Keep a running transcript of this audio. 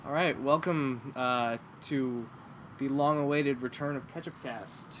All right, welcome to the long-awaited return of Ketchup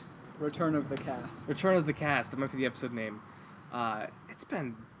Cast. Return of the Cast. Return of the Cast. That might be the episode name. It's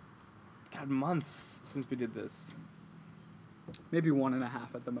been, months since we did this. Maybe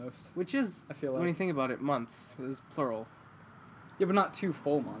 1.5 at the most. Which is, I feel when you like. think about it, months. It is plural. Yeah, but not 2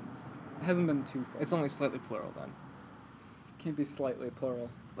 full months. It hasn't been 2 full. It's only slightly plural then. Can't be slightly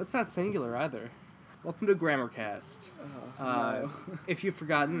plural. Well, it's not singular either. Welcome to Grammarcast. No. If you've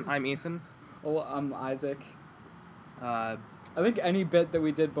forgotten, I'm Ethan. Oh, I'm Isaac. I think any bit that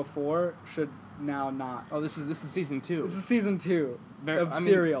we did before should now not. Oh, this is season 2. This is season 2 of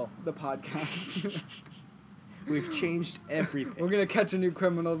Serial, the podcast. We've changed everything. We're gonna catch a new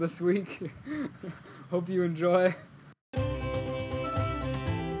criminal this week. Hope you enjoy.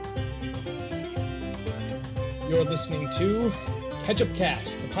 You're listening to Ketchup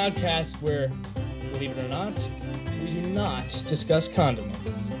Cast, the podcast where, believe it or not, we do not discuss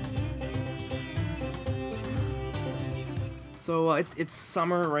condiments. So it's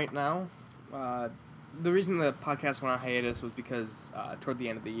summer right now. The reason the podcast went on hiatus was because toward the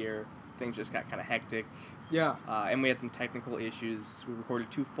end of the year, things just got kind of hectic. Yeah. And we had some technical issues. We recorded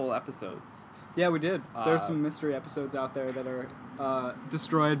 2 full episodes. Yeah, we did. There's some mystery episodes out there that are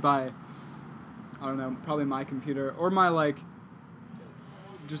destroyed by, I don't know, probably my computer or my,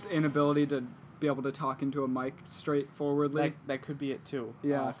 just inability to be able to talk into a mic straightforwardly. That could be it, too.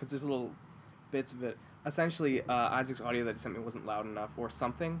 Yeah. Because there's little bits of it. Essentially, Isaac's audio that he sent me wasn't loud enough or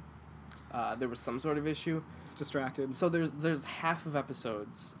something. There was some sort of issue. It's distracted. So there's half of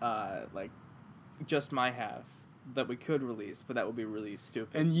episodes, just my half, that we could release, but that would be really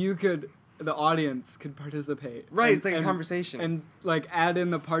stupid. And the audience could participate. Right, it's like a conversation. And, add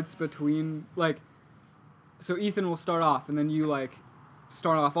in the parts between, so Ethan will start off, and then you,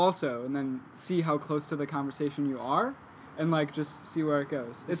 start off also, and then see how close to the conversation you are, and, just see where it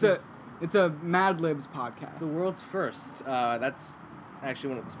goes. It's a Mad Libs podcast. The world's first. That's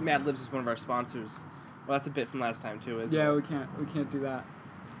actually Mad Libs is one of our sponsors. Well, that's a bit from last time, too, isn't it? Yeah, we can't do that.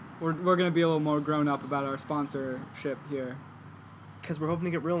 We're going to be a little more grown up about our sponsorship here. Because we're hoping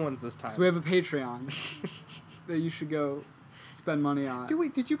to get real ones this time. So we have a Patreon that you should go spend money on.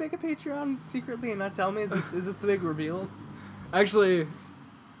 Did you make a Patreon secretly and not tell me? Is this the big reveal? Actually,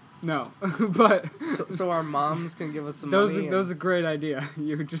 no. But so our moms can give us some money. That was a great idea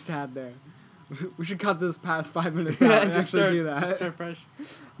you just had there. We should cut this past 5 minutes out and just actually do that. Just start fresh.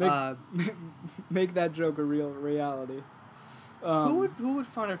 Make that joke a real reality. Who would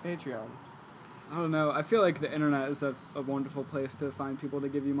fund our Patreon? I don't know. I feel like the internet is a wonderful place to find people to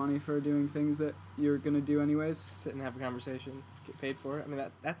give you money for doing things that you're going to do anyways. Sit and have a conversation. Get paid for it. I mean,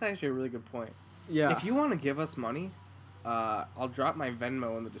 that's actually a really good point. Yeah. If you want to give us money, I'll drop my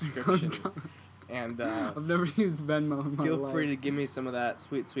Venmo in the description. And I've never used Venmo in my life. Feel free to give me some of that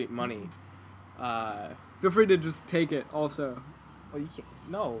sweet, sweet money. Feel free to just take it also. Well, you can't.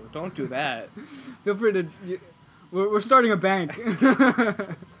 No, don't do that. Feel free to... We're starting a bank.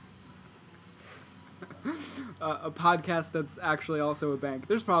 A podcast that's actually also a bank.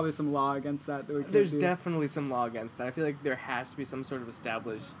 There's probably some law against that we can't There's do. definitely some law against that. I feel like there has to be some sort of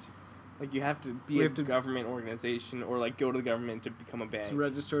established... you have to be a government organization or, go to the government to become a bank. To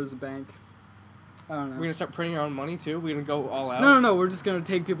register as a bank. I don't know. We're going to start printing our own money, too? We're going to go all out? No. We're just going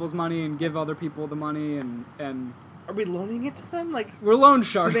to take people's money and give other people the money and... Are we loaning it to them? We're loan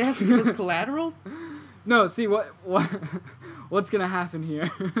sharks. Do they have to give us collateral? No, see, what's going to happen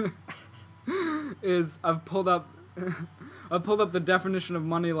here is I've pulled up the definition of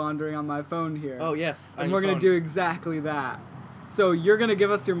money laundering on my phone here. Oh, yes. And we're going to do exactly that. So you're going to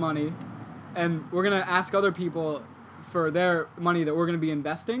give us your money, and we're going to ask other people for their money that we're going to be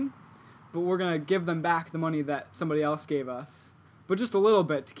investing, but we're going to give them back the money that somebody else gave us, but just a little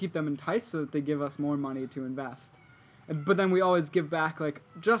bit to keep them enticed so that they give us more money to invest. But then we always give back,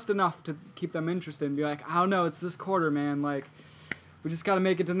 just enough to keep them interested and be like, I don't know, it's this quarter, man. We just got to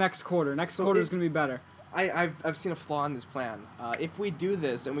make it to next quarter. Next quarter is going to be better. I've seen a flaw in this plan. If we do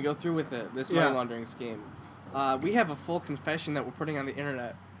this and we go through with it, this money laundering scheme, we have a full confession that we're putting on the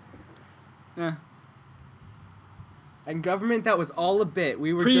internet. Yeah. And government, that was all a bit.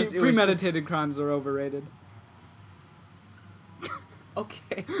 We were premeditated crimes are overrated.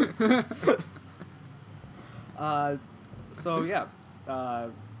 Okay.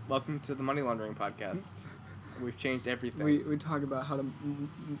 Welcome to the Money Laundering Podcast. We've changed everything. We talk about how to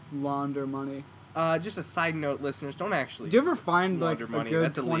launder money. Just a side note, listeners, don't actually. Do you ever find a money. good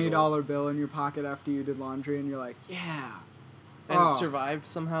That's $20 bill in your pocket after you did laundry, and you're like, yeah, and it survived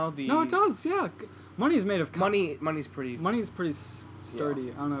somehow? No, it does. Yeah, money is made of money. Money's pretty sturdy.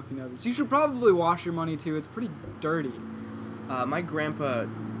 Yeah. I don't know if you know this. You should probably wash your money too. It's pretty dirty. My grandpa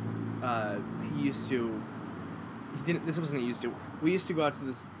he used to. He didn't. This wasn't he used to. We used to go out to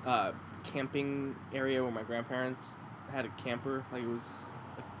this camping area where my grandparents had a camper. Like it was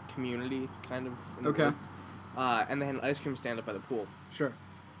a community kind of in the woods. And they had an ice cream stand up by the pool. Sure.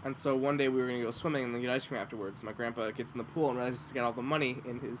 And so one day we were gonna go swimming and then get ice cream afterwards. My grandpa gets in the pool and realizes he's got all the money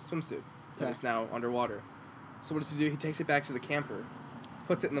in his swimsuit that is now underwater. So what does he do? He takes it back to the camper,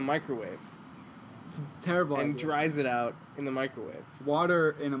 puts it in the microwave. It's a terrible and idea. dries it out in the microwave.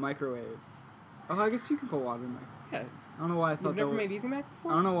 Water in a microwave. Oh, I guess you can put water in there. Yeah. I don't know why I thought You've that never would... made Easy Mac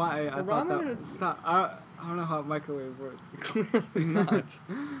before? I don't know why I thought that... Ramen or- Stop. I don't know how a microwave works. Clearly not.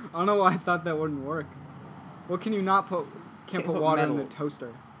 I don't know why I thought that wouldn't work. What can you not put... Can't put water in the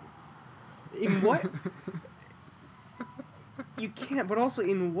toaster. In what? You can't, but also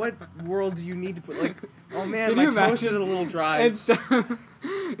in what world do you need to put, like, oh man, Can my you toast is imagine? a little dry. Instead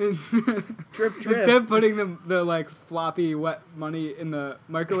Drip, drip. Instead of putting the like floppy wet money in the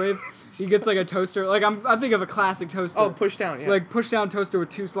microwave, he gets like a toaster. Like I think of a classic toaster. Oh, push down, yeah. Like push down toaster with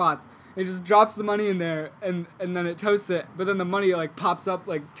 2 slots. He just drops the money in there and then it toasts it. But then the money like pops up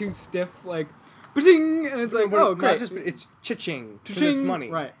like too stiff, like, ba-ching, and it's like, oh great, It's cha-ching, because cha-ching. it's money.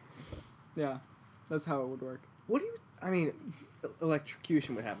 Right. Yeah, that's how it would work. What do you? I mean,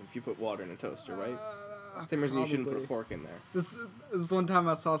 electrocution would happen if you put water in a toaster, right? Same reason you shouldn't put a Probably. fork in there. This one time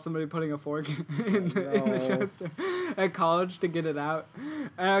I saw somebody putting a fork in the toaster at college to get it out,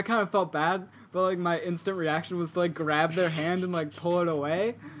 and I kind of felt bad, but like my instant reaction was to like grab their hand and like pull it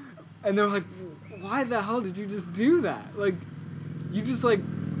away, and they're like, "Why the hell did you just do that? Like, you just like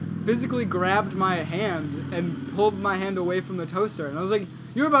physically grabbed my hand and pulled my hand away from the toaster," and I was like,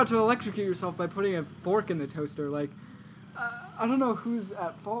 "You're about to electrocute yourself by putting a fork in the toaster." Like, I don't know who's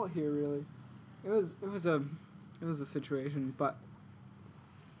at fault here really. It was a situation, but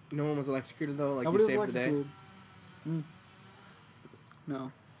No one was electrocuted though. Like nobody you was saved the day. electrocuted.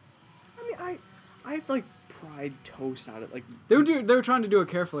 No, I mean, I've like pried toast out of like. they were trying to do it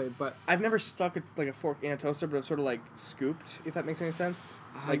carefully, but I've never stuck a fork in a toaster, but I've sort of like scooped. If that makes any sense.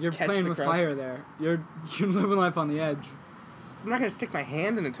 Like you're catch playing the with crust. fire there. You're living life on the edge. I'm not gonna stick my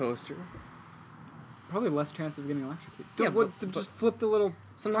hand in a toaster. Probably less chance of getting electrocuted. Yeah, Dude, just flip the little.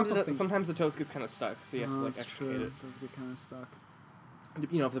 Sometimes the toast gets kind of stuck, so you have to like that's extricate true. it. It does get kind of stuck.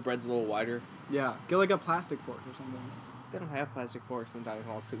 You know, if the bread's a little wider. Yeah, get like a plastic fork or something. They don't have plastic forks in the dining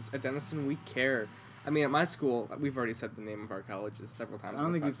hall because at Denison we care. I mean, at my school, we've already said the name of our colleges several times. I don't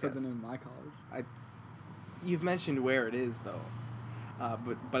on think the you've said the podcast. name of my college. You've mentioned where it is though,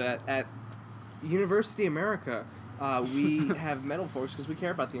 but at University America, we have metal forks because we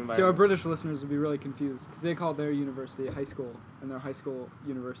care about the environment. So our British listeners would be really confused because they call their university a high school and their high school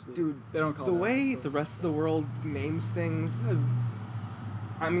university. Dude, they don't call the it way that, the rest of the world names things. so.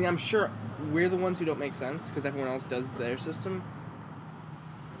 I mean, I'm sure we're the ones who don't make sense because everyone else does their system.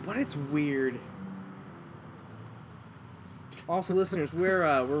 But it's weird. Also, listeners,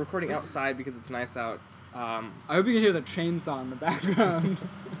 we're recording outside because it's nice out. I hope you can hear the chainsaw in the background.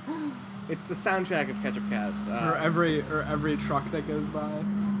 It's the soundtrack of Ketchup Cast. or every truck that goes by.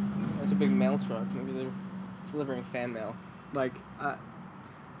 There's a big mail truck. Maybe they're delivering fan mail. Like,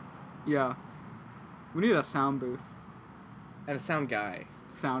 yeah. We need a sound booth. And a sound guy.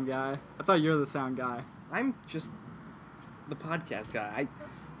 Sound guy. I thought you were the sound guy. I'm just the podcast guy.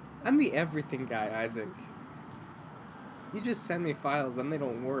 I'm the everything guy, Isaac. You just send me files, then they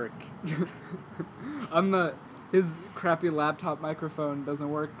don't work. His crappy laptop microphone doesn't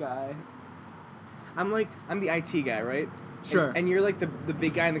work guy. I'm the IT guy, right? Sure. And you're like the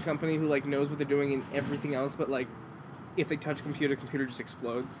big guy in the company who like knows what they're doing and everything else, but like if they touch a computer just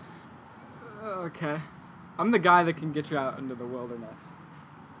explodes. Okay. I'm the guy that can get you out into the wilderness.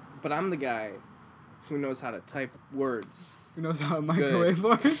 But I'm the guy who knows how to type words. Who knows how a microwave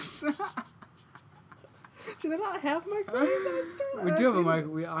works? Do they not have microwaves at Sterling? We do have a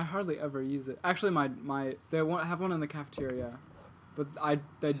microwave. I hardly ever use it. Actually, they have one in the cafeteria, but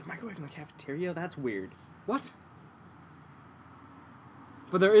There's a microwave in the cafeteria? That's weird. What?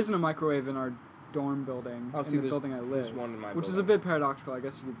 But there isn't a microwave in our dorm building. Oh, see, in the building I there's live. one in my Which is a building. bit paradoxical, I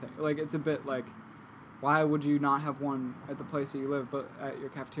guess you could think. Like, it's a bit like, why would you not have one at the place that you live, but at your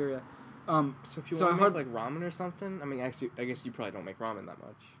cafeteria? So if you so want I to make like ramen or something, I mean, actually, I guess you probably don't make ramen that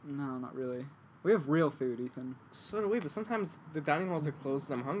much. No, not really. We have real food, Ethan. So do we, but sometimes the dining halls are closed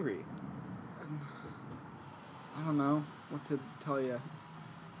and I'm hungry. I don't know what to tell you.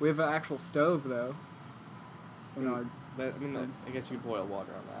 We have an actual stove, though. In our, I guess you could boil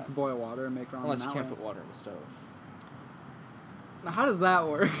water on you that. can boil water and make ramen. Unless you that can't way. put water in the stove. Now, how does that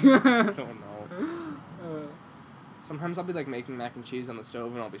work? I don't know. Sometimes I'll be like making mac and cheese on the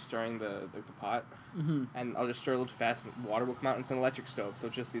stove, and I'll be stirring the pot, Mm-hmm. and I'll just stir a little too fast, and water will come out. And it's an electric stove, so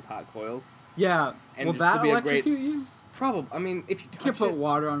it's just these hot coils. Yeah. And Will just that to be a electrocute great you? Probably. I mean, if you You can't touch put it,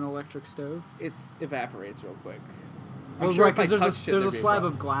 water on an electric stove. it evaporates real quick. Well, sure right, if I because touched it, there's a there'd be slab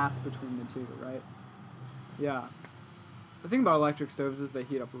problem. of glass between the two, right? Yeah. The thing about electric stoves is they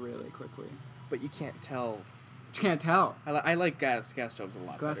heat up really quickly. But you can't tell. You can't tell. I like gas stoves a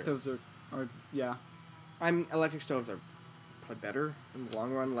lot. Glass better. stoves are yeah, Electric stoves are probably better in the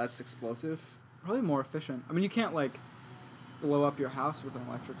long run, less explosive. probably more efficient. I mean, you can't like blow up your house with an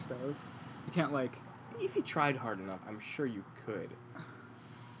electric stove. You can't like, If you tried hard enough, I'm sure you could.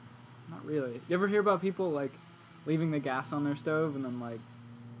 not really. You ever hear about people like leaving the gas on their stove and then like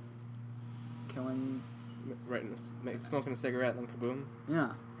killing? Right, smoking a cigarette, and then kaboom. Yeah.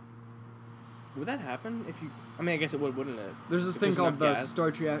 Would that happen if you? I mean, I guess it would, wouldn't it? There's this If thing there's called the enough gas.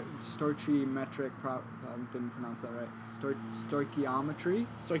 stoichiometric. Didn't pronounce that right. Stoichiometry.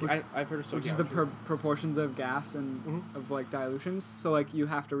 I've heard of Which is the stoichiometry. proportions of gas and Mhm. of like dilutions. So like you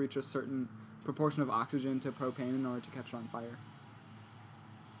have to reach a certain proportion of oxygen to propane in order to catch it on fire.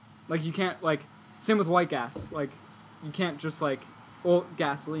 Like you can't like same with white gas. Like you can't just like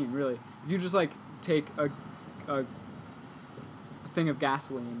gasoline really. If you just like take a thing of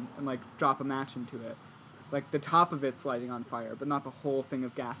gasoline and like drop a match into it, like the top of it's lighting on fire, but not the whole thing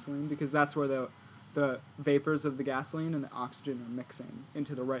of gasoline because that's where the vapors of the gasoline and the oxygen are mixing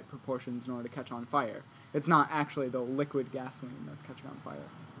into the right proportions in order to catch on fire. It's not actually the liquid gasoline that's catching on fire.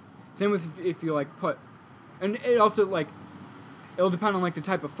 Same with if you like put, and it also like, it'll depend on like the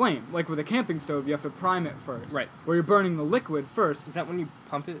type of flame. Like with a camping stove, you have to prime it first. Right. Where you're burning the liquid first. Is that when you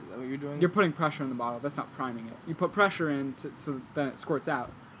pump it? Is that what you're doing? You're putting pressure in the bottle. That's not priming it. You put pressure in so then it squirts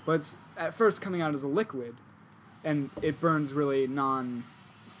out. But it's at first coming out as a liquid, and it burns really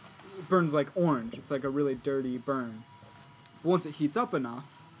it burns like orange. It's like a really dirty burn. But once it heats up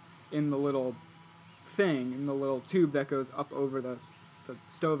enough in the little thing, in the little tube that goes up over the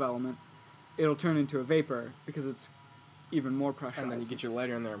stove element, it'll turn into a vapor because it's even more pressurized. and then you get your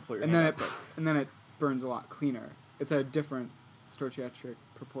lighter in there and pull your and hand then out quick. and then it burns a lot cleaner. It's a different stoichiometric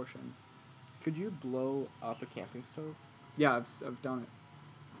proportion. Could you blow up a camping stove? Yeah, I've done it.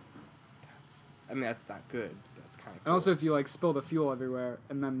 That's not good. That's kind of. And also, if you like spill the fuel everywhere,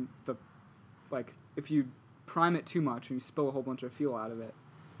 and then if you prime it too much and you spill a whole bunch of fuel out of it,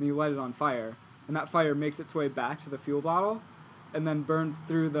 and you light it on fire, and that fire makes its way back to the fuel bottle, and then burns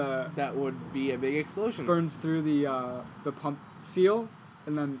through that would be a big explosion. the pump seal,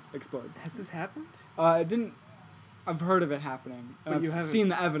 and then explodes. Has this happened? It didn't. I've heard of it happening. But And you I've haven't- seen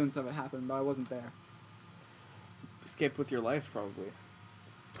the evidence of it happen, but I wasn't there. Skip with your life, probably.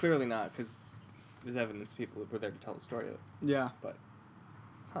 Clearly not, because there's evidence people were there to tell the story of. Yeah. But,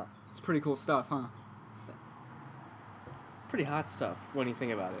 huh. It's pretty cool stuff, huh? Pretty hot stuff when you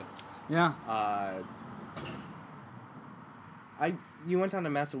think about it. Yeah. You went down to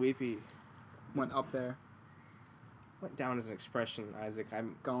Massawepie. Went up there. Went down as an expression, Isaac.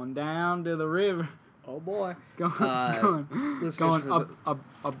 I'm. Going down to the river. Oh boy. Going, Listeners going for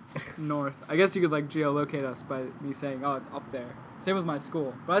up north. I guess you could like geolocate us by me saying, "Oh, it's up there." Same with my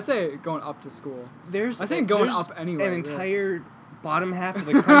school, but I say going up to school. I think going up anyway, An really. entire bottom half of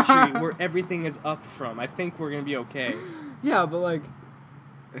the country where everything is up from. I think we're gonna be okay. Yeah, but like,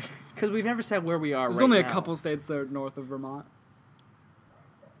 Because we've never said where we are. there's right only now. a couple states that are north of Vermont.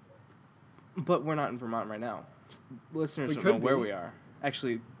 But we're not in Vermont right now. Listeners We don't could know where be. we are.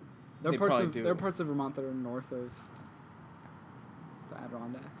 Actually, There They are parts probably of do. there are parts of Vermont that are north of the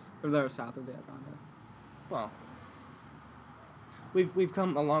Adirondacks, or that are south of the Adirondacks. well, we've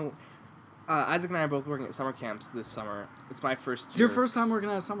come along. Isaac and I are both working at summer camps this summer. It's my first year. It's your first time working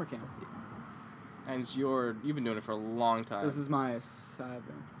at a summer camp. And you've been doing it for a long time. This is my 7th.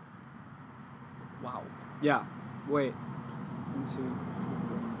 Wow. Yeah. Wait. 1, 2, 3, 4,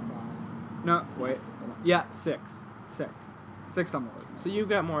 5. No. Wait. Hold on. Yeah. 6. 6 I'm working. So you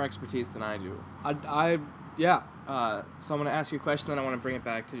got more expertise than I do. Yeah. So I'm going to ask you a question, then I want to bring it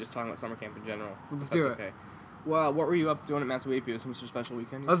back to just talking about summer camp in general. Let's if that's do it. Okay. Well, what were you up doing at Massawepie? Was some special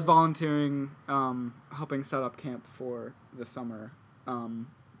weekend? you I was said? volunteering, helping set up camp for the summer.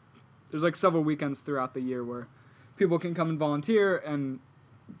 There's like several weekends throughout the year where people can come and volunteer and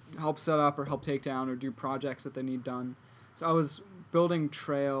help set up or help take down or do projects that they need done. So I was building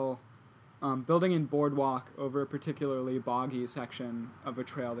in boardwalk over a particularly boggy section of a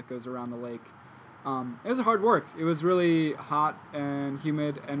trail that goes around the lake. It was hard work. It was really hot and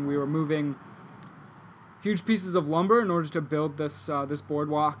humid, and we were moving huge pieces of lumber in order to build this this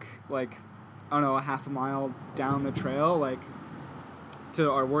boardwalk, like, I don't know, a half a mile down the trail, like, to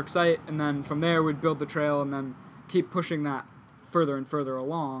our work site. And then from there, we'd build the trail and then keep pushing that further and further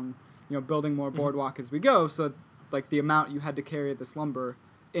along, building more boardwalk as we go, so like the amount you had to carry this lumber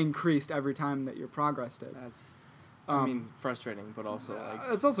increased every time that your progress did. That's, frustrating, but also like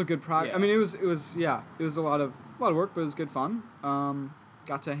it's also good progress. Yeah. I mean, it was a lot of work, but it was good fun.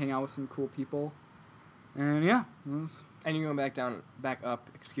 Got to hang out with some cool people, and yeah, it was. And you're going back up.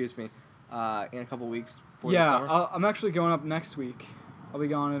 Excuse me, in a couple weeks for the summer. Yeah, I'm actually going up next week. I'll be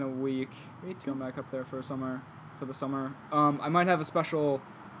gone in a week. Me too. Going back up there for the summer. I might have a special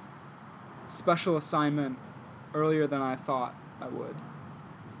assignment earlier than I thought I would.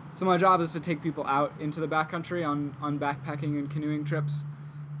 So my job is to take people out into the backcountry on backpacking and canoeing trips,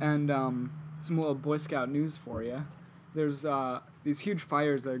 and some little Boy Scout news for you. There's these huge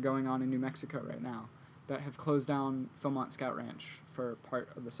fires that are going on in New Mexico right now that have closed down Philmont Scout Ranch for part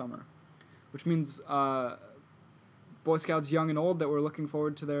of the summer, which means Boy Scouts young and old that were looking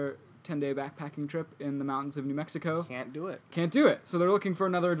forward to their 10-day backpacking trip in the mountains of New Mexico Can't do it. So they're looking for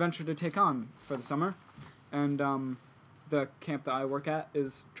another adventure to take on for the summer, and the camp that I work at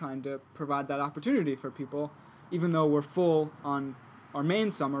is trying to provide that opportunity for people. Even though we're full on our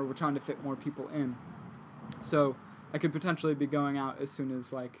main summer, we're trying to fit more people in. So I could potentially be going out as soon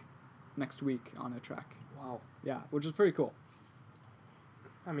as like next week on a trek. Wow. Yeah, which is pretty cool.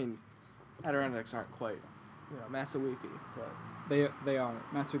 I mean, Adirondacks aren't quite, Massawepie, but They are.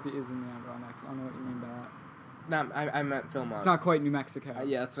 Massawepie is in the Adirondacks. I don't know what you mean by that. no, I meant Philmont. It's not quite New Mexico.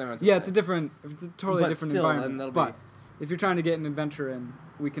 Yeah, that's what I meant to Yeah, say. it's a totally But different still, environment. and that'll But be- if you're trying to get an adventure in,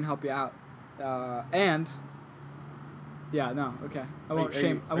 we can help you out. And yeah, no, okay. I won't are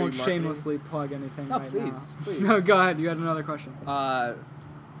you marketing? shamelessly plug anything No, right please, now. please. No, go ahead. You had another question. I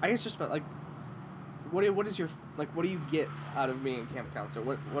guess just like, what is your what do you get out of being a camp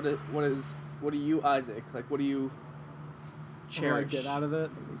counselor? What do you, Isaac, like? What do you cherish? What do I get out of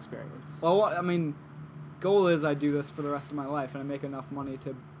it? from the experience? Well, I mean, goal is I do this for the rest of my life, and I make enough money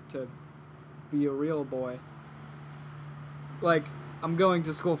to be a real boy. Like, I'm going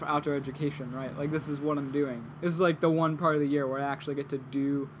to school for outdoor education, right? Like, this is what I'm doing. This is like the one part of the year where I actually get to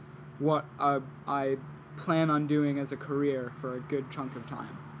do what I plan on doing as a career for a good chunk of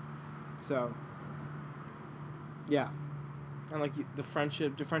time. So, yeah. And like do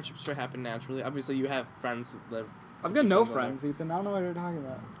friendships sort of happen naturally? Obviously, you have friends that live. I've got no friends, Ethan. I don't know what you're talking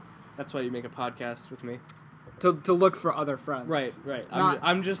about. That's why you make a podcast with me. To look for other friends. Right. Not-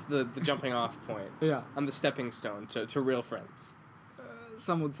 I'm just the jumping off point. Yeah, I'm the stepping stone to real friends.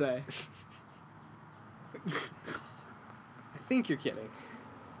 some would say. I think you're kidding.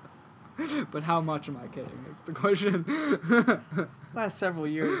 But how much am I kidding is the question. Last several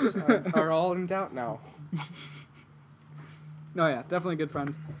years are all in doubt now. No, yeah, definitely good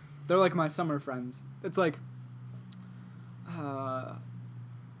friends. They're like my summer friends. It's like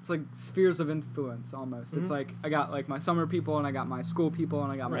spheres of influence almost. It's Mhm. like I got like my summer people and I got my school people and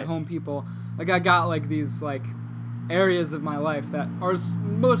I got my Right. home people. Like I got like these like areas of my life that are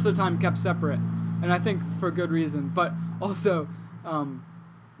most of the time kept separate, and I think for good reason. But also,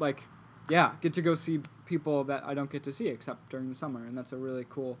 get to go see people that I don't get to see except during the summer, and that's a really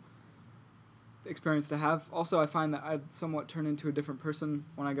cool experience to have. Also, I find that I somewhat turn into a different person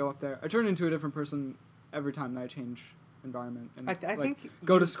when I go up there. I turn into a different person every time that I change environment. And I think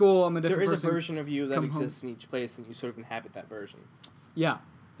go to school, I'm a different there is person. a version of you that come exists in each place, and you sort of inhabit that version. Yeah.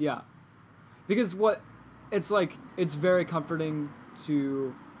 Because it's very comforting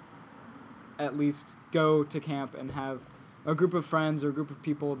to at least go to camp and have a group of friends or a group of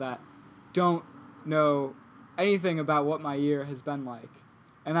people that don't know anything about what my year has been like,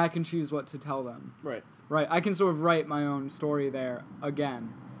 and I can choose what to tell them. Right. Right, I can sort of write my own story there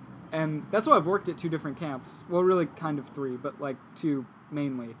again. And that's why I've worked at 2 different camps. Well, really kind of 3, but like 2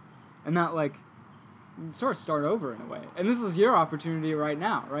 mainly. And that sort of start over in a way. And this is your opportunity right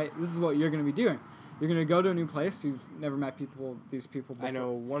now, right? This is what you're going to be doing. You're going to go to a new place. You've never met these people before. I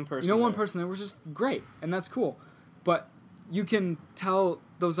know one person. You know one person that was just great, and that's cool. But you can tell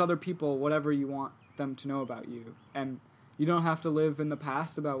those other people whatever you want them to know about you. And you don't have to live in the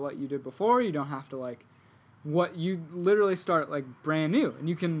past about what you did before. You don't have to, you literally start, brand new. And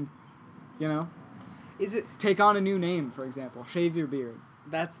you can, Is it? take on a new name, for example. Shave your beard.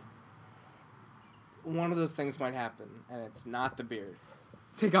 That's one of those things might happen, and it's not the beard.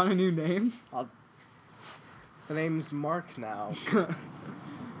 Take on a new name? The name's Mark now.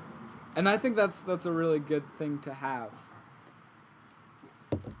 And I think that's a really good thing to have,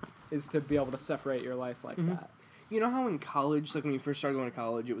 is to be able to separate your life like Mhm. that. You know how in college, when you first started going to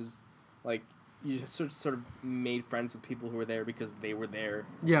college, it was you sort of made friends with people who were there because they were there.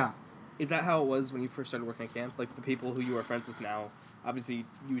 Yeah. Is that how it was when you first started working at camp? Like the people who you are friends with now, obviously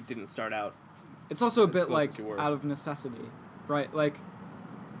you didn't start out it's also a as bit close like as you were. out of necessity, right? Like,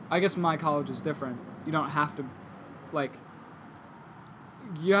 I guess my college is different. You don't have to, like,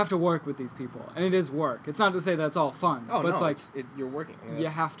 you have to work with these people, and it is work. It's not to say that it's all fun, Oh but no, it's like you're working. I mean, you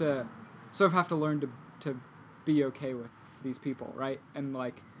that's- have to sort of have to learn to be okay with these people, right? And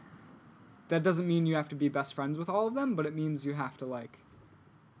like that doesn't mean you have to be best friends with all of them, but it means you have to like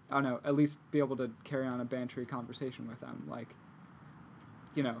I don't know, at least be able to carry on a bantery conversation with them. Like,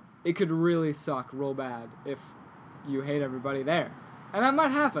 you know, it could really suck real bad if you hate everybody there. And that might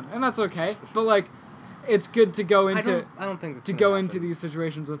happen, and that's okay. But like it's good to go into I don't think that's to gonna go happen. into these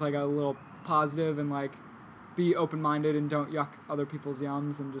situations with like a little positive and like be open-minded and don't yuck other people's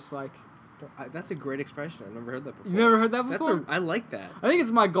yums and just like That's a great expression. I've never heard that before. you never heard that before? I like that. I think it's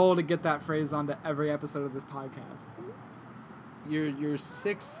my goal to get that phrase onto every episode of this podcast. You're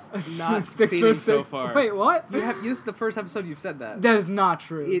six not Six succeeding for so six. far. Wait, what? This is the first episode you've said that. That is not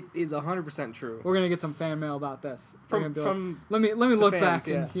true. It is 100% true. We're gonna get some fan mail about this. We're gonna From be like, let me look fans, back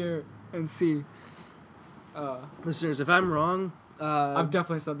yeah. and hear and see. listeners, if I'm wrong, I've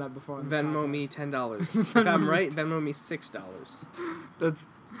definitely said that before. on this Venmo podcast. me $10. If I'm right, Venmo me $6. That's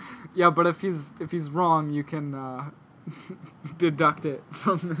yeah, but if he's wrong, you can deduct it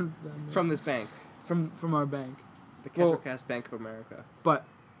from this Venmo. From this bank, from our bank. the Well- Ketrocast Bank of America. But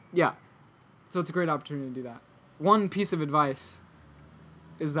yeah, so it's a great opportunity to do that. One piece of advice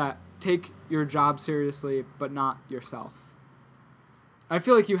is that take your job seriously, but not yourself. I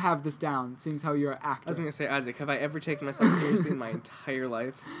feel like you have this down, seeing as how you're an actor. I was gonna say, Isaac, have I ever taken myself seriously in my entire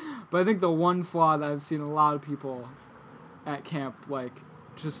life? But I think the one flaw that I've seen a lot of people at camp, like,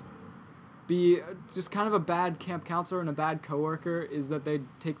 just be just kind of a bad camp counselor and a bad coworker, is that they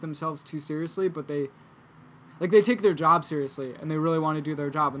take themselves too seriously, but they take their job seriously, and they really want to do their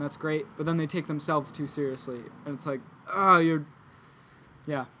job, and that's great, but then they take themselves too seriously, and it's like,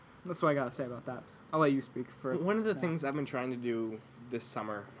 yeah, that's what I gotta say about that. I'll let you speak for One of the things I've been trying to do this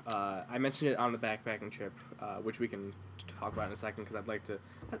summer, I mentioned it on the backpacking trip, which we can talk about in a second because I'd like to.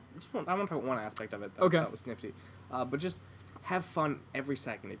 I want to talk about one aspect of it that, Okay. that was nifty, but just have fun every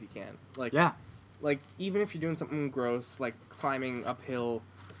second if you can. Like, Yeah. like even if you're doing something gross, like climbing uphill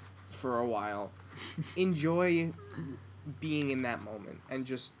for a while, enjoy being in that moment and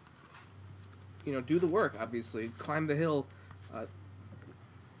just, do the work. Obviously, climb the hill,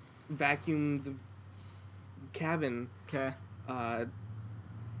 vacuum the cabin. Okay.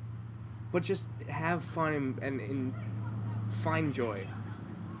 But just have fun and find joy.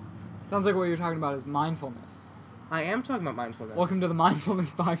 Sounds like what you're talking about is mindfulness. I am talking about mindfulness. Welcome to the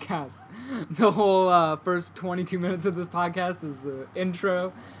Mindfulness Podcast. The whole first 22 minutes of this podcast is the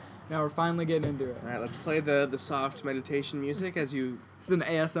intro. Now we're finally getting into it. All right, let's play the soft meditation music as you. This is an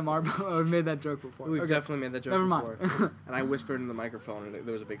ASMR. I've made that joke before. We've Okay, definitely made that joke never before. mind. And I whispered in the microphone, and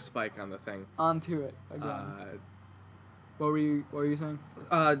there was a big spike on the thing. On to it again. Uh, What were you saying?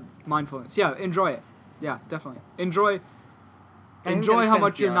 uh, Mindfulness. Yeah, enjoy it. Yeah, definitely. Enjoy And enjoy get a how sense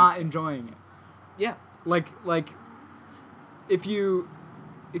much you're beyond. not enjoying it. yeah. Like if you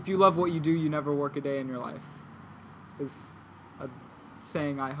love what you do, you never work a day in your life. Is a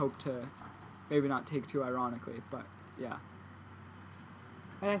saying I hope to maybe not take too ironically, but yeah.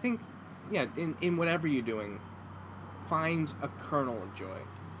 And I think, in whatever you're doing, find a kernel of joy.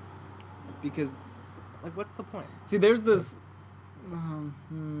 Because, what's the point? See, there's this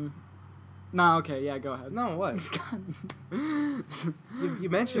Nah, okay, yeah, go ahead. No, what? you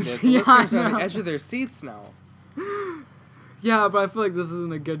mentioned it. Yeah, The listeners I are on know. the edge of their seats now. Yeah, but I feel like this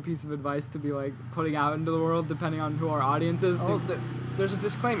isn't a good piece of advice to be like putting out into the world, depending on who our audience is. Oh, there's a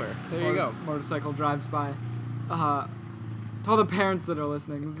disclaimer. There you go. Motorcycle drives by. To all the parents that are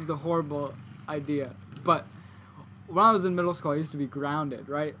listening, this is a horrible idea. But when I was in middle school, I used to be grounded,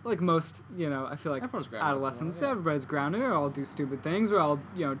 right? Like most, I feel like Everyone's grounded adolescents, somewhere, yeah. everybody's grounded. We all do stupid things. We all,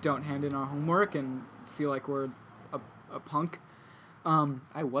 don't hand in our homework and feel like we're a punk.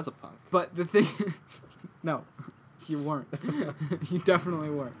 I was a punk. But the thing is, no, you weren't. You definitely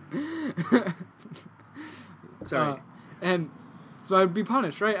weren't. Sorry. And so I'd be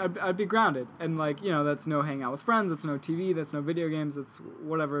punished, right? I'd be grounded. And, that's no hang out with friends, that's no TV, that's no video games, that's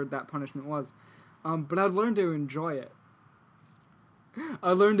whatever that punishment was. But I'd learn to enjoy it.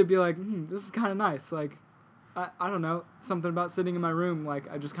 I'd learn to be like, this is kind of nice. Like, I don't know, something about sitting in my room,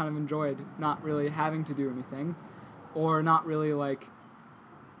 I just kind of enjoyed not really having to do anything. Or not really,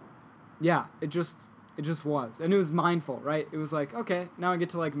 it just was. And it was mindful, right? It was like, okay, now I get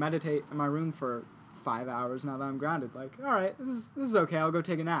to, meditate in my room for 5 hours now that I'm grounded. Like, all right, this is okay, I'll go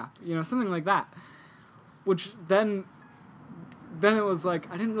take a nap. Something like that. Which then it was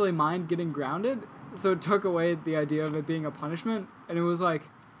like, I didn't really mind getting grounded, so it took away the idea of it being a punishment, and it was like,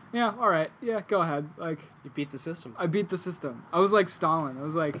 Yeah, all right. Yeah, go ahead. Like, You beat the system. I beat the system. I was like Stalin. I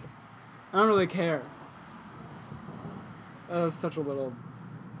was like, I don't really care. I was such a little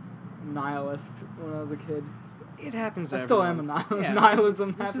nihilist when I was a kid. It happens to I still am a everyone. nihilist. Yeah.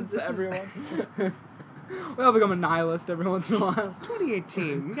 Nihilism This happens is- to everyone. We all become a nihilist every once in a while. It's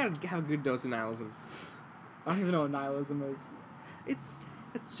 2018. You gotta have a good dose of nihilism. I don't even know what nihilism is. It's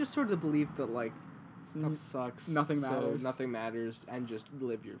just sort of the belief that like stuff sucks. Nothing so matters. Nothing matters, and just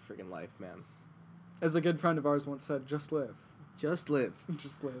live your freaking life, man. As a good friend of ours once said, just live. Just live.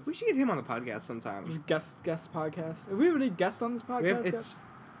 Just live. We should get him on the podcast sometime. Just guest podcast. Have we have any guests on this podcast yet?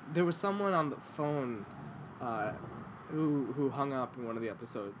 There was someone on the phone, who hung up in one of the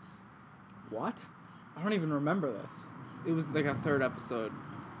episodes. What? I don't even remember this. It was like a third episode.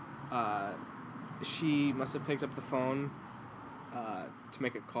 She must have picked up the phone to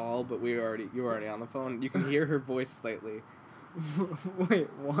make a call, but you were already on the phone. You can hear her voice slightly. Wait,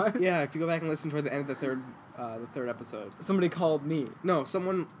 what? Yeah, if you go back and listen toward the end of the third episode. Somebody called me. No,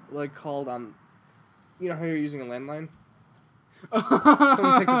 someone like called on. You know how you're using a landline?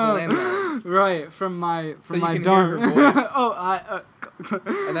 Someone picked up the landline. Right, from my So you my can dorm. hear her voice. Oh,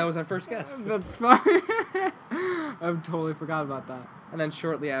 And that was our first guest. That's fine. I've totally forgot about that. And then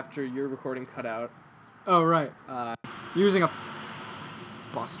shortly after, your recording cut out. Oh, right. Using a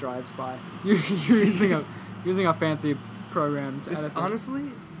bus drives by. You're using a fancy program to This, edit this. honestly,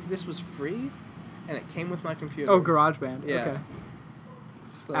 this was free, and it came with my computer. Oh, GarageBand. Yeah. Okay.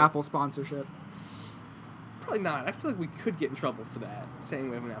 So- Apple sponsorship. Probably not. I feel like we could get in trouble for that, saying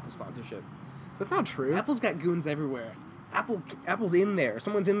we have an Apple sponsorship. That's not true. Apple's got goons everywhere. Apple's in there.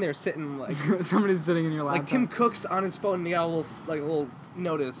 Someone's in there sitting like Somebody's sitting in your laptop. like Tim Cook's on his phone. And he got a little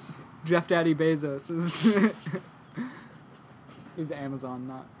notice. Jeff Daddy Bezos is. He's Amazon,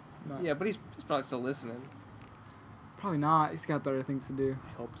 not. Yeah, but he's probably still listening. Probably not. He's got better things to do,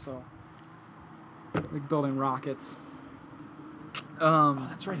 I hope so. like building rockets. Oh,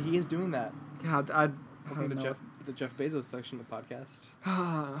 that's right. He is doing that. God, I Welcome don't to know. the Jeff Bezos section of the podcast.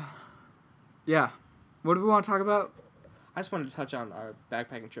 Yeah. What do we want to talk about? I just wanted to touch on our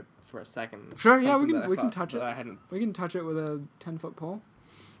backpacking trip for a second. Sure, yeah, Something we that can I we can thought touch that it. I hadn't. We can touch it with a 10-foot pole.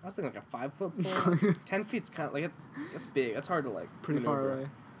 I was thinking like a 5-foot pole. 10 feet's kind of like that's big. That's hard to like. Pretty far maneuver.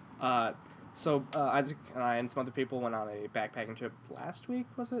 away. So Isaac and I and some other people went on a backpacking trip last week.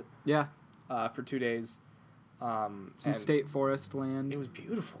 Was it? Yeah. For 2 days. Some and state forest land. It was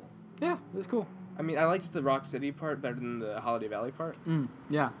beautiful. Yeah, it was cool. I mean, I liked the Rock City part better than the Holiday Valley part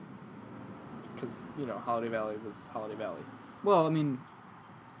Yeah. because Holiday Valley was Holiday Valley. Well, I mean,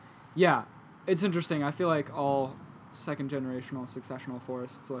 yeah, it's interesting. I feel like all second-generational successional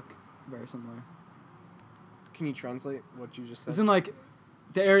forests look very similar. Can you translate what you just said? Isn't like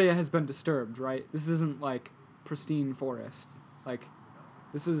the area has been disturbed, right? This isn't like pristine forest. Like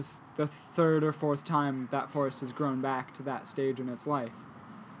this is the third or fourth time that forest has grown back to that stage in its life.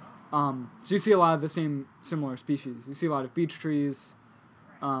 So you see a lot of the similar species. You see a lot of beech trees.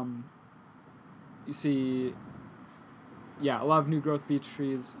 You see, a lot of new growth beech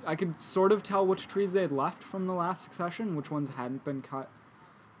trees. I could sort of tell which trees they had left from the last succession, which ones hadn't been cut.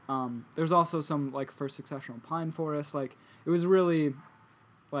 There's also some like first successional pine forest. Like it was really,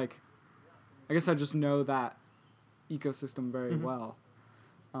 like, I guess I just know that ecosystem very well,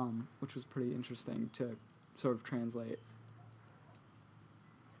 which was pretty interesting to sort of translate.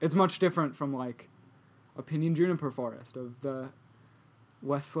 It's much different from like a pinyon juniper forest of the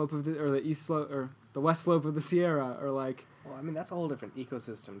west slope of the east slope or the west slope of the Sierra or like. Well, I mean that's a whole different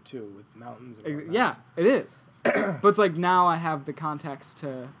ecosystem too with mountains. And whatnot. Yeah, it is. But it's like now I have the context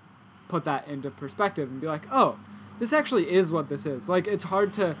to put that into perspective and be like, oh, this actually is what this is. Like it's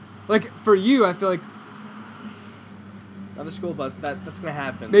hard to like for you. I feel like Another school bus. That's gonna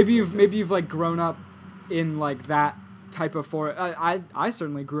happen. maybe you've like grown up in like that type of forest. I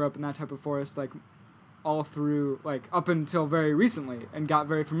certainly grew up in that type of forest like all through like up until very recently and got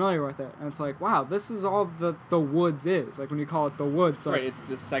very familiar with it. And it's like, wow, this is all the woods is. Like when you call it the woods, like, right. It's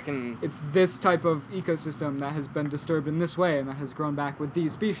the second. it's this type of ecosystem that has been disturbed in this way and that has grown back with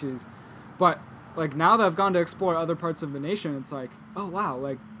these species. But like now that I've gone to explore other parts of the nation, it's like, oh wow,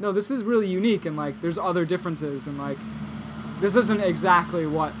 like no, this is really unique and like there's other differences and like this isn't exactly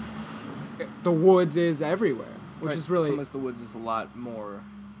what the woods is everywhere, which right, is really Sometimes the woods is a lot more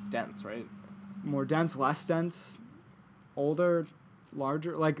dense, right? more dense, less dense, older,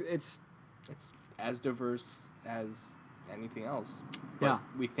 larger. Like It's as diverse as anything else. But Yeah.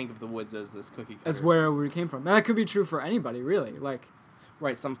 we think of the woods as this cookie cutter. as where we came from. And that could be true for anybody, really. Like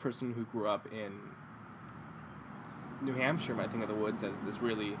Right, some person who grew up in New Hampshire might think of the woods as this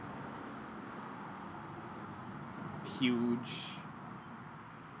really huge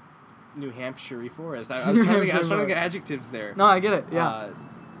New Hampshire forest. I was trying to get adjectives there. No, I get it. Yeah.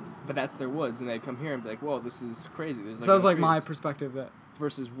 But that's their woods, and they'd come here and be like, "Whoa, this is crazy." There's So that was no like my trees." perspective. That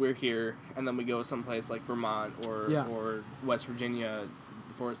Versus we're here, and then we go someplace like Vermont or West Virginia,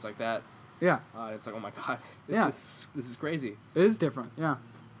 forests like that. yeah, It's like, oh my god, Yeah. this is crazy. it is different. Yeah.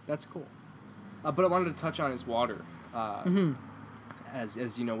 That's cool. But I wanted to touch on his water.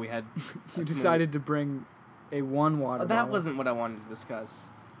 As you know, we had. You decided to bring a one water. That bottle. wasn't what I wanted to discuss.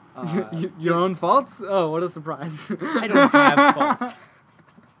 Your own faults? Oh, what a surprise! I don't have faults.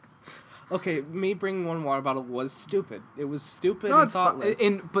 Okay, me bringing one water bottle was stupid. It was stupid No, and it's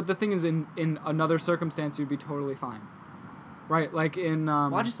thoughtless. but the thing is, in another circumstance, you'd be totally fine, right? Like in.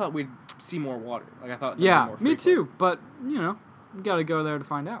 Well, I just thought we'd see more water. Like I thought. That'd be yeah, more me frequent. too. But you gotta go there to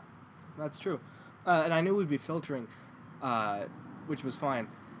find out. That's true. And I knew we'd be filtering, which was fine.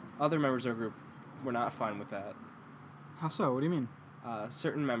 Other members of our group were not fine with that. How so? What do you mean?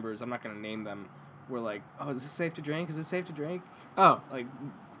 Certain members, I'm not going to name them, were like, "Oh, is this safe to drink? Is this safe to drink?" Oh, Like,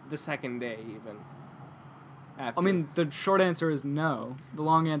 the second day even. After. I mean, the short answer is no. The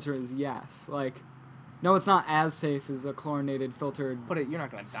long answer is yes. Like, no, it's not as safe as a chlorinated, filtered. But you're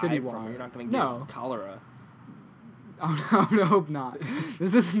not going to die City from water. it. You're not going to get No. cholera. I would hope not.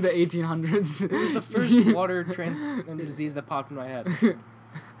 This isn't the 1800s. It was the first water transmitted disease that popped in my head.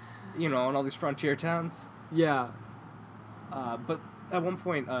 In all these frontier towns. Yeah. But at one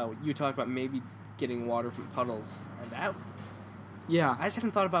point, you talked about maybe getting water from puddles, and that Yeah. I just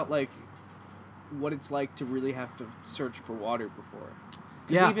hadn't thought about like what it's like to really have to search for water before.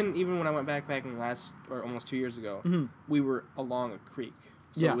 Because Yeah. even when I went backpacking almost 2 years ago, Mhm. we were along a creek,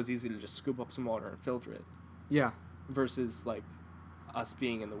 so Yeah. it was easy to just scoop up some water and filter it. Yeah. Versus like us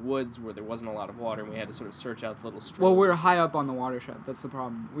being in the woods where there wasn't a lot of water, and we had to sort of search out the little streams. Well, we're high up on the watershed. That's the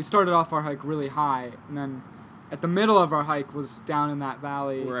problem. We started off our hike really high, and then at the middle of our hike was down in that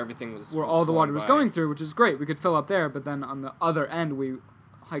valley where everything was where was all the water flowing was by. going through, which is great. We could fill up there, but then on the other end we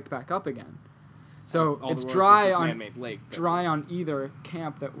hiked back up again. So All it's the world was dry this on man-made lake. that- dry on either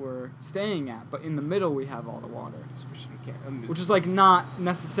camp that we're staying at, but in the middle we have all the water, which is like not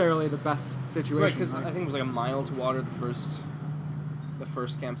necessarily the best situation. right, because right? I think it was like a mile to water the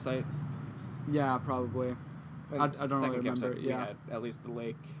first campsite. Yeah, probably. And I don't the really second campsite, remember, we yeah. had at least the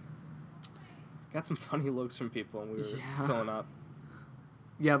lake. Got some funny looks from people, and we were Yeah. filling up.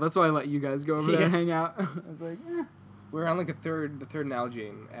 Yeah, that's why I let you guys go over there Yeah. and hang out. I was like, We were on like the third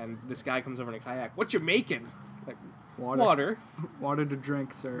Nalgene, and this guy comes over in a kayak. What you making? Like water. Water to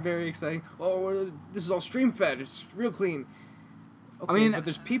drink, It's sir. very exciting. Oh, this is all stream fed. It's real clean. Okay, mean- but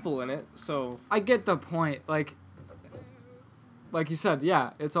there's people in it, so I get the point. Like you said,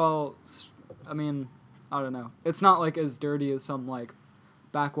 yeah, it's all. I mean, I don't know. It's not like as dirty as some like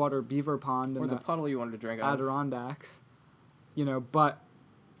backwater beaver pond or in the the puddle you wanted to drink out of. Adirondacks, but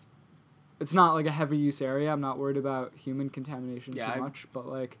it's not like a heavy use area. I'm not worried about human contamination Yeah, too much, but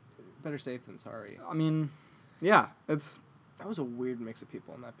like, Better safe than sorry. I mean, yeah, it's That was a weird mix of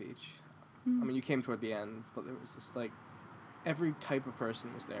people on that beach. Hmm. I mean, you came toward the end, but there was just like every type of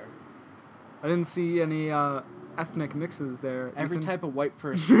person was there. I didn't see any ethnic mixes there. Every Ethan. type of white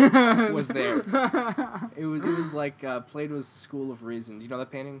person was there. It was like Plato's School of Reason. Do you know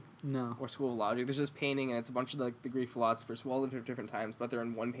that painting? No. Or School of Logic? There's this painting, and it's a bunch of like the Greek philosophers who all lived at different times, but they're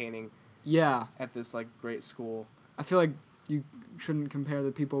in one painting Yeah, at this like great school. I feel like you shouldn't compare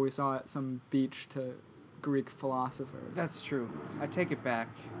the people we saw at some beach to Greek philosophers. That's true. I take it back.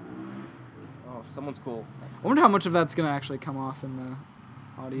 Oh, someone's cool. I wonder how much of that's gonna actually come off in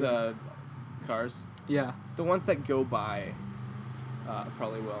the audio. The cars. Yeah. The ones that go by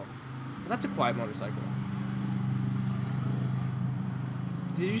probably will. But that's a quiet motorcycle.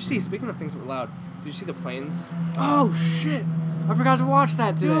 Did you see, speaking of things that were loud, did you see the planes? Oh shit! I forgot to watch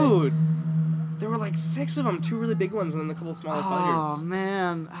that today. Dude! There were like 6 of them, 2 really big ones and then a couple smaller Oh fighters.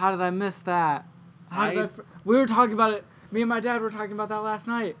 man, how did I miss that? I- We were talking about it. Me and my dad were talking about that last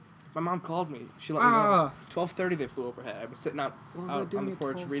night. My mom called me. She let me know. Ah. 12:30 they flew overhead. I was sitting out What was I on doing the at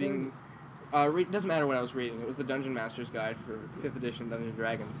porch 12:30? reading. Doesn't matter what I was reading. It was the Dungeon Master's Guide for 5th edition Dungeons and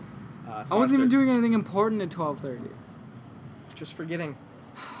Dragons. I wasn't sponsored. even doing anything important at 12:30. Just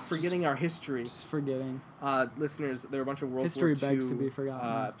forgetting our history. Just forgetting. Listeners, there are a bunch of World History War II begs to be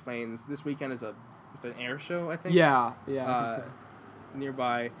forgotten. planes. This weekend it's an air show, I think. Yeah, yeah. I think so.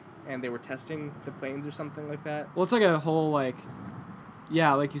 Nearby, and they were testing the planes or something like that. Well, it's like a whole like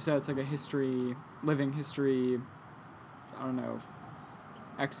you said, it's like a living history, I don't know,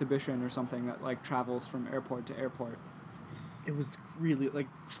 exhibition or something that like travels from airport to airport. It was really like,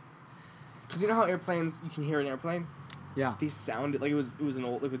 because you know how airplanes, you can hear an airplane? Yeah. these sounded like it was an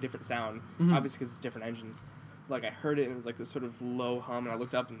old, like a different sound, Mhm. obviously because it's different engines. Like I heard it and it was like this sort of low hum, and I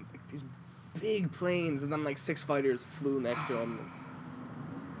looked up and like these big planes, and then like 6 fighters flew next to them.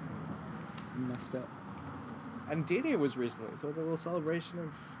 Messed up. And D-Day was recently, so it's a little celebration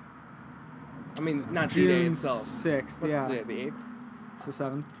of. I mean, not D-Day June itself. 6th, What's yeah. today? The 8th? It's the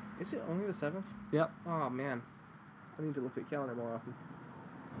 7th. Is it only the 7th? Yep. Oh man, I need to look at the calendar more often.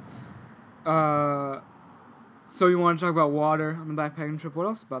 So you want to talk about water on the backpacking trip? What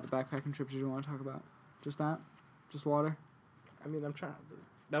else about the backpacking trip did you want to talk about? Just that? Just water? I mean, I'm trying.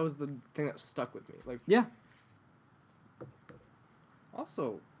 That was the thing that stuck with me. Like, Yeah.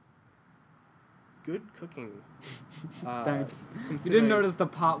 also, good cooking. Thanks. You didn't considering- notice the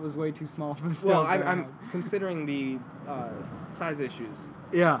pot was way too small for the stove. Well, that I I'm had. considering the size issues.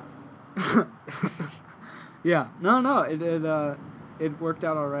 Yeah. Yeah. No. It worked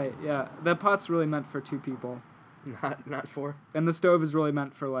out all right. Yeah. The pot's really meant for 2 people, Not for. and the stove is really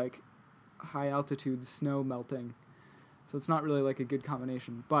meant for like high altitude snow melting. So it's not really like a good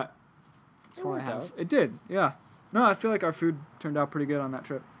combination, but that's It all I worked have. out. It did. Yeah. No, I feel like our food turned out pretty good on that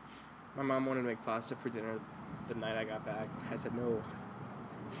trip. My mom wanted to make pasta for dinner the night I got back. I said no.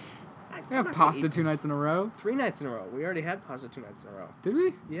 I'm Yeah, not gonna pasta eat 2 nights in a row. 3 nights in a row. We already had pasta 2 nights in a row. Did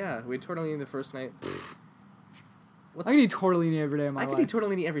we? Yeah, we had tortellini the first night. I can eat tortellini every day of my I life. could eat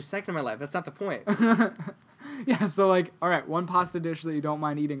tortellini every second of my life. That's not the point. Yeah, so like, all right, one pasta dish that you don't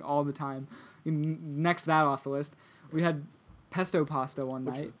mind eating all the time. Next that off the list, we had pesto pasta one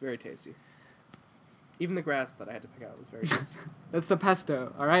Which night. was very tasty. Even the grass that I had to pick out was very tasty. That's the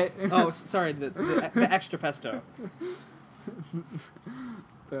pesto, all right? Oh, sorry, the extra pesto.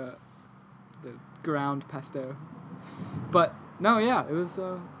 the ground pesto. But no, yeah, it was.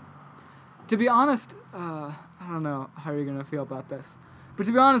 To be honest, I don't know how you're gonna feel about this, but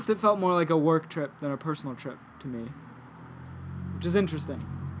to be honest, it felt more like a work trip than a personal trip to me, which is interesting.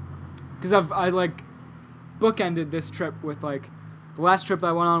 Because I like bookended this trip with like the last trip that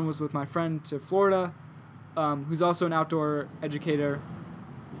I went on was with my friend to Florida, who's also an outdoor educator,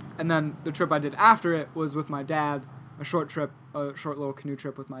 and then the trip I did after it was with my dad, a short little canoe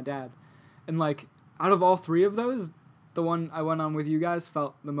trip with my dad, and like out of all 3 of those, the one I went on with you guys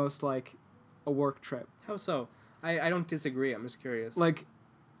felt the most like a work trip. How so? I don't disagree. I'm just curious. Like,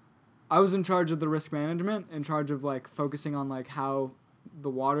 I was in charge of the risk management, in charge of like focusing on like how the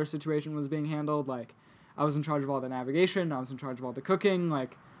water situation was being handled. Like, I was in charge of all the navigation. I was in charge of all the cooking.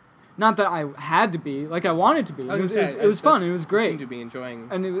 Like, not that I had to be, like I wanted to be. It was fun. It was You great. seem to be enjoying.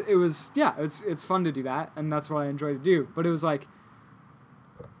 And it was, yeah, it's fun to do that, and that's what I enjoy to do. But it was like,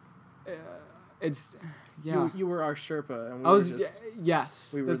 it's, yeah. You were our Sherpa, and we I was, were just.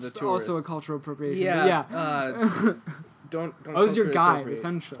 yes. we were that's the also a tourists. cultural appropriation. Yeah. but yeah. Don't. I was your culturally guide, appropriate.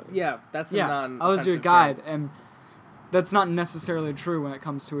 essentially. Yeah, that's a Yeah, non. I was your guide, and that's not necessarily true when it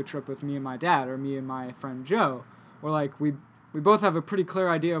comes to a trip with me and my dad or me and my friend Joe. We're like, we both have a pretty clear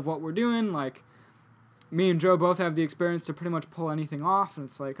idea of what we're doing. Like, me and Joe both have the experience to pretty much pull anything off, and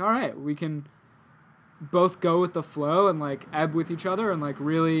it's like, all right, we can both go with the flow and like ebb with each other and like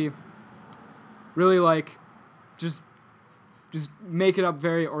really like just make it up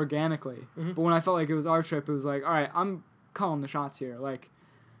very organically. Mhm. But when I felt like it was our trip, it was like, all right, I'm calling the shots here. Like,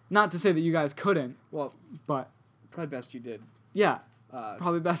 not to say that you guys couldn't, Well, but probably best you did. yeah,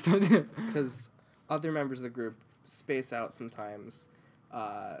 probably best I did. Because other members of the group space out sometimes.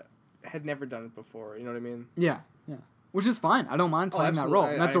 Had never done it before. You know what I mean? Yeah. Which is fine. I don't mind playing that absolutely. role.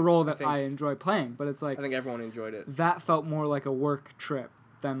 And that's a I role that think- I enjoy playing. But it's like I think everyone enjoyed it. that felt more like a work trip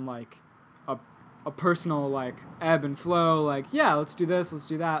than like a personal like ebb and flow. Like, yeah, let's do this, let's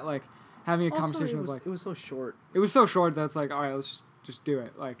do that. Like having a Also, conversation it with was, like it was so short. it was so short that it's like, all right, let's just do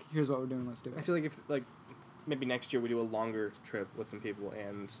it. Like, here's what we're doing, let's do I it. feel like if maybe next year we do a longer trip with some people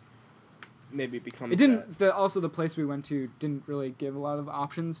and maybe it becomes It didn't. Also, the place we went to didn't really give a lot of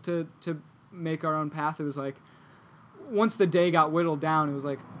options to make our own path. It was like once the day got whittled down, it was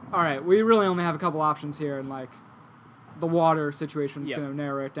like, all right, we really only have a couple options here, and like the water situation is Yep. going to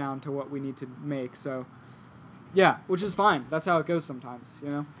narrow it down to what we need to make. So, yeah, which is fine. That's how it goes sometimes, you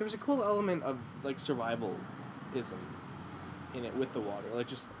know. There was a cool element of like survivalism in it with the water, like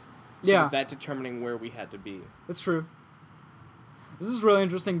just sort Yeah. of that determining where we had to be. That's true. There's this really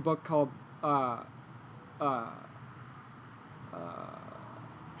interesting book called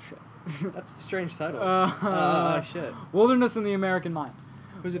shit. That's a strange title. Shit. Wilderness in the American Mind.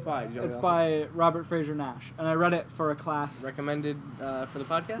 Who's it by? Did you know It's the by Robert Fraser Nash, and I read it for a class. author? Recommended for the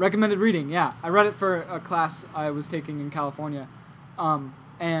podcast. Recommended reading, yeah. I read it for a class I was taking in California,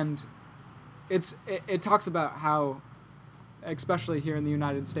 and it talks about how, especially here in the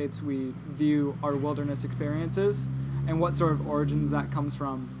United States, we view our wilderness experiences and what sort of origins that comes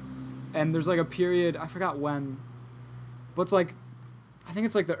from. And there's like a period, I forgot when, but it's like, I think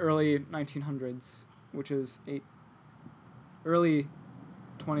it's like the early 1900s, which is early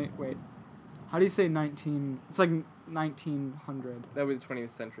 20, wait, how do you say 19, it's like 1900. That would be the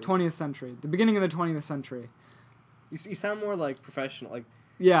 20th century. 20th century, the beginning of the 20th century. You sound more like professional, like...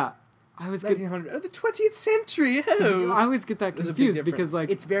 Yeah. I always get 1900. Oh, the 20th century. Oh. I always get that confused because like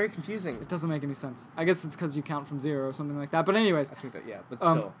it's very confusing. it doesn't make any sense. I guess it's because you count from 0 or something like that. But anyways, I think that but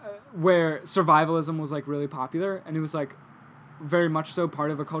still, where survivalism was like really popular, and it was like very much so part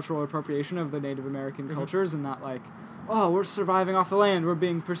of a cultural appropriation of the Native American cultures, and that like, oh, we're surviving off the land, we're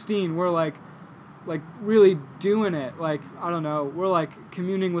being pristine, we're like really doing it. Like I don't know, we're like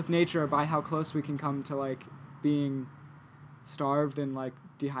communing with nature by how close we can come to like being starved and like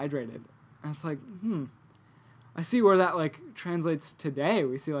dehydrated. And it's like, I see where that like translates today.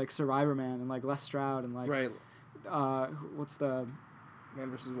 We see like Survivor Man and like Les Stroud and like right. What's the Man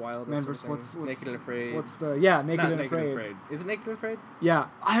vs. Wild? Man vs. What's Naked and Afraid? What's the Naked Not and Naked Afraid. and Afraid. Is it Naked and Afraid? Yeah,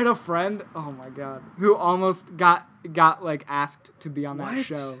 I had a friend. Oh my god, who almost got like asked to be on that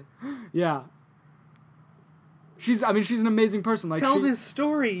show. Yeah. She's an amazing person. Like tell this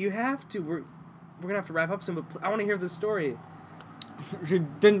story. You have to. We're gonna have to wrap up soon, but I want to hear this story. She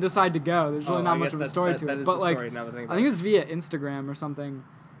didn't decide to go. There's really not much of a story to it. That is but the like, story, now that I think about I think it was via Instagram or something.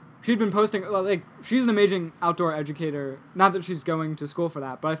 She'd been posting like she's an amazing outdoor educator. Not that she's going to school for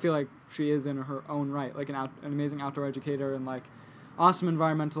that, but I feel like she is in her own right, like an amazing outdoor educator and like awesome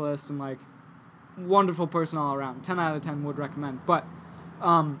environmentalist and like wonderful person all around. 10 out of 10 would recommend. But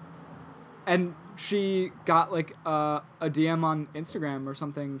and she got like a DM on Instagram or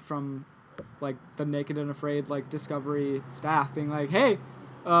something from like the Naked and Afraid like Discovery staff being like, hey,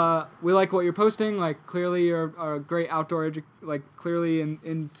 we like what you're posting, like clearly you're a great outdoor clearly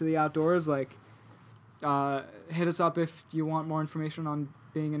into the outdoors, like hit us up if you want more information on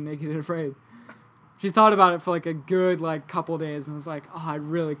being in Naked and Afraid. She thought about it for like a good like couple days and was like, oh, I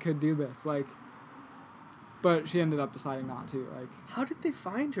really could do this, like, but she ended up deciding not to. Like, how did they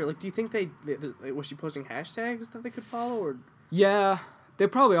find her? Like, do you think was she posting hashtags that they could follow, or? Yeah. They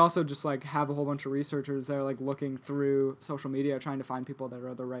probably also just like have a whole bunch of researchers that are like looking through social media trying to find people that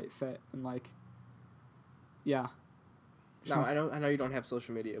are the right fit and like, yeah. Now I know you don't have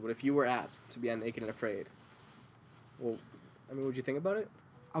social media, but if you were asked to be on Naked and Afraid, well, I mean, would you think about it?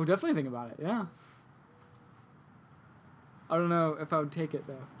 I would definitely think about it. Yeah. I don't know if I would take it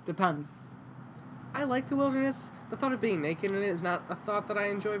though. Depends. I like the wilderness. The thought of being naked in it is not a thought that I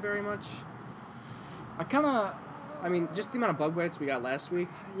enjoy very much. I mean, just the amount of bug bites we got last week.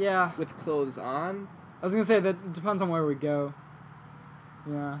 Yeah. With clothes on. I was gonna say that it depends on where we go.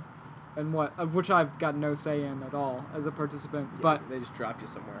 Yeah. And of which I've got no say in at all as a participant. Yeah, but they just drop you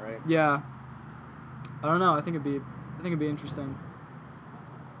somewhere, right? Yeah. I don't know. I think it'd be interesting.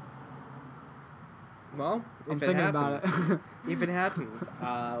 Well, I'm thinking about it. If it happens,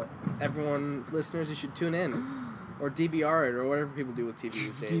 everyone, listeners, you should tune in. Or DVR it, or whatever people do with TV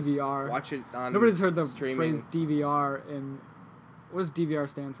these days. DVR. Watch it on Nobody's heard the streaming. phrase DVR in... What does DVR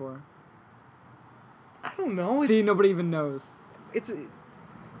stand for? I don't know. See, nobody even knows.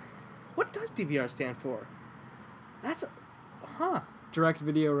 What does DVR stand for? Direct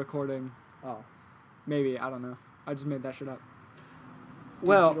video recording. Oh. Maybe, I don't know. I just made that shit up.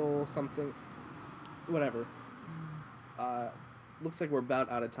 Digital something. Whatever. Looks like we're about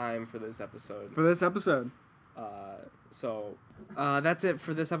out of time for this episode. So that's it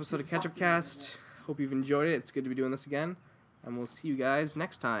for this episode of Ketchup Cast. Hope you've enjoyed it. It's good to be doing this again. And we'll see you guys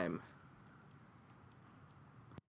next time.